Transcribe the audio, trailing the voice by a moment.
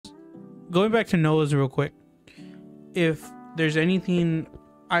going back to Noah's real quick, if there's anything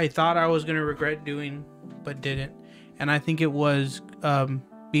I thought I was gonna regret doing but didn't, and I think it was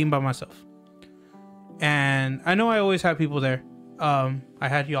being by myself. And I know I always have people there. I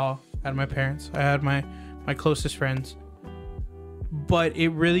had y'all, I had my parents, I had my closest friends, but it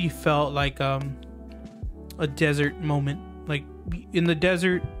really felt like a desert moment. Like in the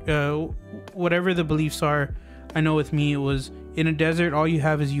desert, whatever the beliefs are, I know with me it was in a desert, all you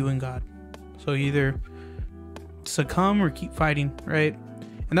have is you and God. So either succumb or keep fighting, right?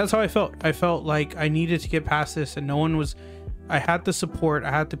 And that's how I felt. I felt like I needed to get past this, and no one was. I had the support,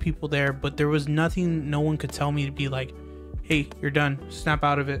 I had the people there, but there was nothing. No one could tell me to be like, "Hey, you're done. Snap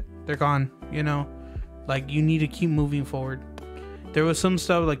out of it. They're gone." You know, like you need to keep moving forward. There was some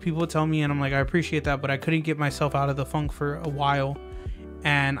stuff like people would tell me, and I'm like, I appreciate that, but I couldn't get myself out of the funk for a while.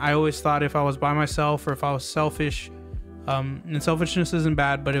 And I always thought if I was by myself or if I was selfish, and selfishness isn't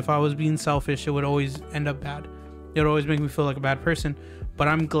bad, but if I was being selfish, it would always end up bad. It would always make me feel like a bad person. But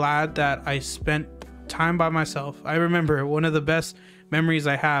I'm glad that I spent time by myself. I remember one of the best memories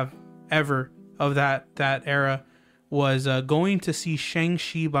I have ever of that era was going to see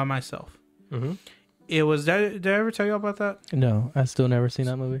Shang-Chi by myself. Mm-hmm. It was. Did I ever tell you about that? No, I still never seen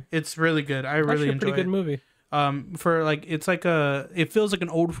that movie. It's really good. I really enjoy it. Pretty good movie. For like, it's like it feels like an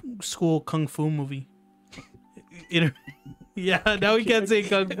old school kung fu movie. Yeah, now we can't say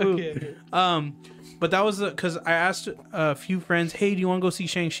kung fu. Okay. But that was because I asked a few friends, "Hey, do you want to go see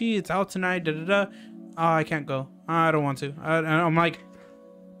Shang-Chi? It's out tonight." Da da da. Oh, I can't go. I don't want to. I'm like,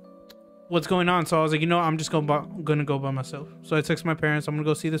 what's going on? So I was like, I'm just gonna go by myself. So I texted my parents, I'm gonna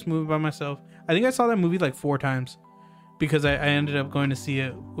go see this movie by myself. I think I saw that movie like 4 times because I ended up going to see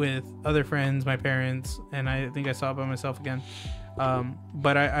it with other friends, my parents, and I think I saw it by myself again.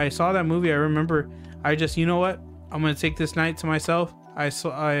 But I saw that movie. I remember I just, you know what? I'm gonna take this night to myself. I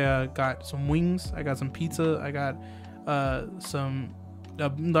got some wings. I got some pizza. I got a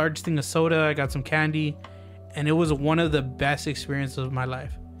large thing of soda. I got some candy, and it was one of the best experiences of my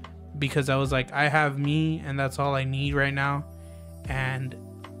life because I was like, I have me, and that's all I need right now. And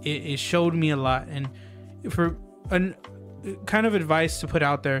it showed me a lot. And for a kind of advice to put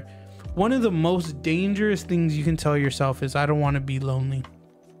out there, one of the most dangerous things you can tell yourself is I don't want to be lonely,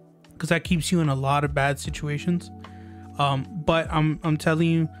 because that keeps you in a lot of bad situations. But I'm telling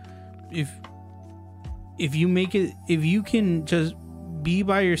you, if you make it, if you can just be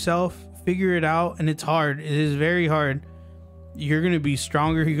by yourself, figure it out, and it's hard. It is very hard. You're gonna be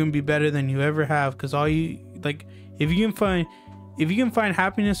stronger. You're gonna be better than you ever have. Because all you like, if you can find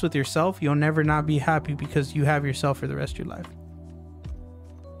happiness with yourself, you'll never not be happy because you have yourself for the rest of your life.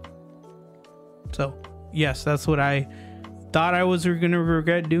 So yes, that's what I thought I was gonna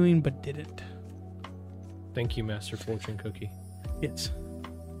regret doing, but didn't. Thank you, Master Fortune Cookie. Yes.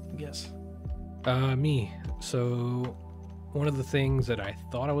 Me. So one of the things that I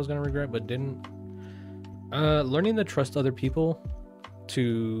thought I was going to regret but didn't, learning to trust other people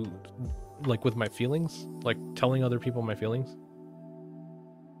to, like, with my feelings, like telling other people my feelings.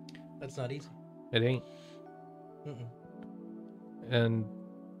 That's not easy. It ain't. Mm-mm. And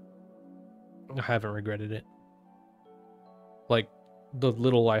I haven't regretted it. Like, the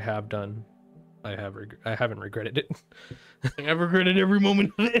little I have done, I haven't regretted it. I've regretted every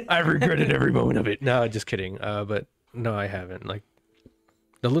moment of it. I've regretted every moment of it. No, just kidding. But no, I haven't. Like,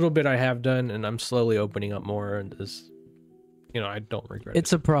 the little bit I have done, and I'm slowly opening up more, and this, I don't regret it.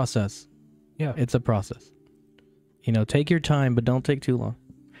 It's a process. Yeah. It's a process. Take your time, but don't take too long.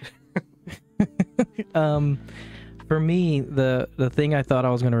 For me, the thing I thought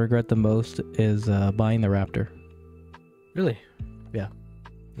I was going to regret the most is buying the Raptor. Really? Yeah.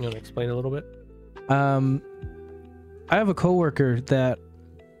 You want to explain a little bit? I have a coworker that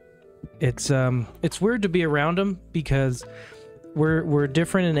it's weird to be around him because we're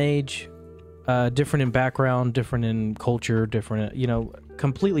different in age, different in background, different in culture, different,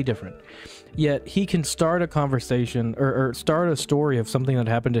 completely different. Yet he can start a conversation or start a story of something that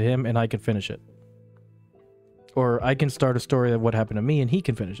happened to him, and I can finish it. Or I can start a story of what happened to me, and he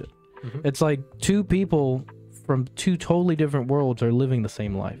can finish it. Mm-hmm. It's like two people from two totally different worlds are living the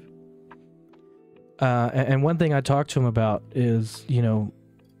same life. And one thing I talked to him about is, the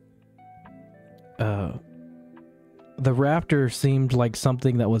Raptor seemed like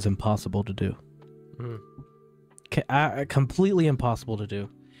something that was impossible to do. Completely impossible to do.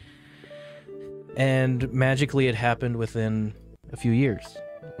 And magically it happened within a few years,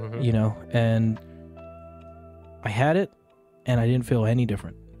 and I had it and I didn't feel any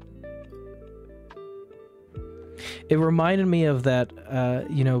different. It reminded me of that,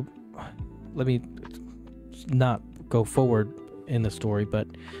 let me not go forward in the story, but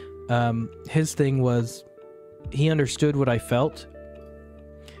his thing was he understood what I felt,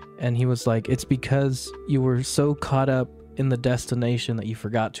 and he was like, it's because you were so caught up in the destination that you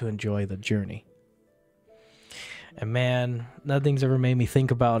forgot to enjoy the journey. And man, nothing's ever made me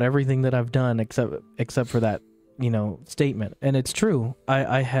think about everything that I've done except for that, statement. And it's true.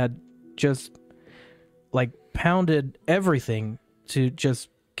 I had just like pounded everything to just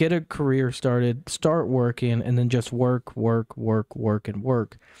get a career started, start working, and then just work.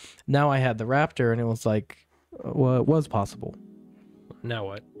 Now I had the Raptor, and it was like, well, it was possible. Now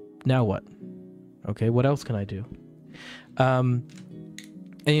what? Okay, what else can I do?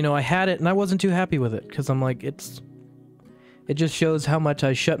 And I had it, and I wasn't too happy with it, because I'm like, it just shows how much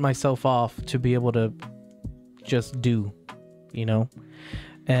I shut myself off to be able to just do,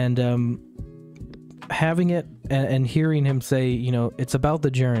 and having it and hearing him say, it's about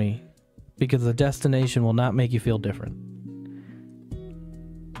the journey, because the destination will not make you feel different.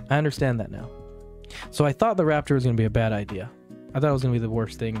 I understand that now. So I thought the Raptor was going to be a bad idea. I thought it was going to be the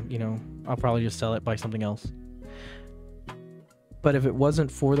worst thing. I'll probably just sell it, buy something else. But if it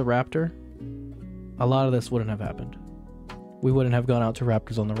wasn't for the Raptor, a lot of this wouldn't have happened. We wouldn't have gone out to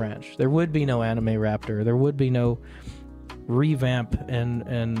Raptors on the Ranch. There would be no anime Raptor. There would be no revamp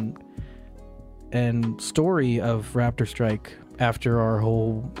and story of Raptor Strike after our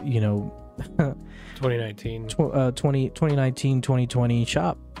whole, 2019. 2019, 2020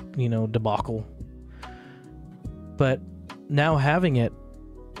 shop, debacle. But now having it,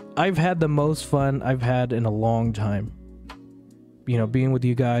 I've had the most fun I've had in a long time. Being with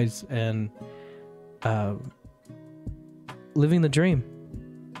you guys and living the dream.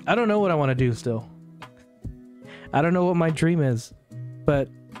 I don't know what I want to do still. I don't know what my dream is, but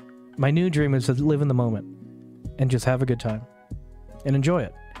my new dream is to live in the moment and just have a good time and enjoy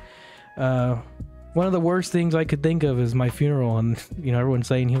it. One of the worst things I could think of is my funeral, and everyone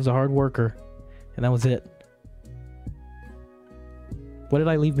saying he was a hard worker, and that was it. What did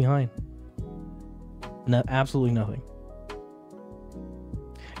I leave behind? No, absolutely nothing.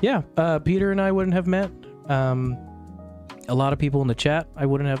 Yeah, Peter and I wouldn't have met. A lot of people in the chat I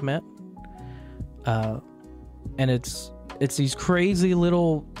wouldn't have met. And it's these crazy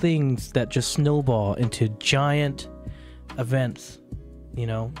little things that just snowball into giant events,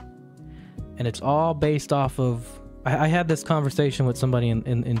 and it's all based off of. I had this conversation with somebody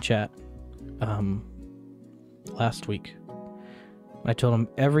in chat last week. I told him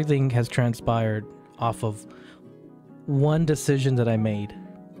everything has transpired off of one decision that I made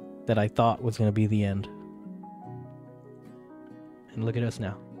that I thought was going to be the end. And look at us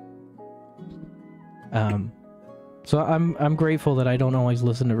now. So I'm grateful that I don't always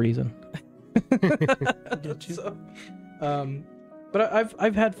listen to reason. So, but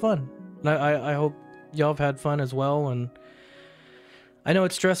I've had fun. I hope y'all have had fun as well. And I know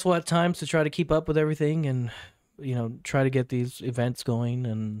it's stressful at times to try to keep up with everything and try to get these events going.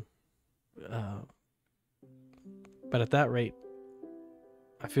 And but at that rate,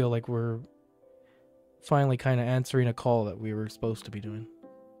 I feel like we're finally kind of answering a call that we were supposed to be doing.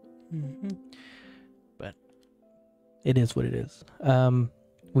 Mm-hmm. But it is what it is.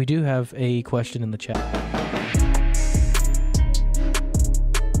 We do have a question in the chat.